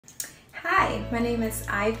Hi, my name is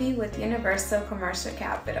Ivy with Universal Commercial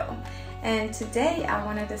Capital, and today I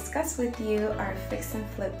want to discuss with you our fix and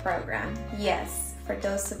flip program. Yes, for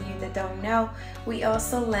those of you that don't know, we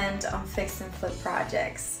also lend on fix and flip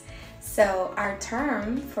projects. So our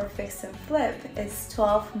term for fix and flip is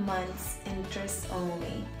 12 months interest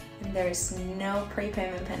only, and there's no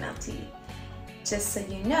prepayment penalty. Just so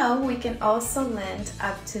you know, we can also lend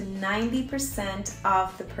up to 90%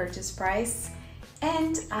 of the purchase price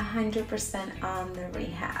and 100% on the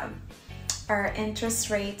rehab. Our interest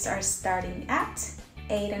rates are starting at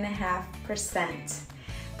 8.5%.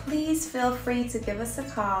 Please feel free to give us a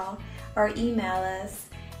call or email us,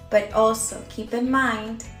 but also keep in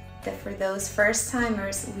mind that for those first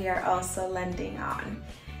timers, we are also lending on.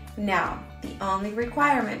 Now, the only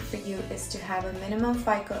requirement for you is to have a minimum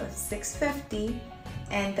FICO of 650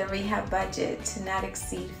 and the rehab budget to not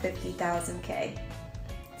exceed 50,000 K.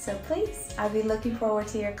 So please, I'll be looking forward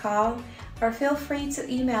to your call, or feel free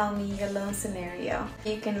to email me your loan scenario.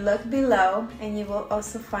 You can look below and you will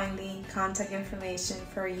also find the contact information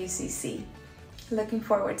for UCC. Looking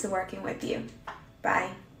forward to working with you. Bye.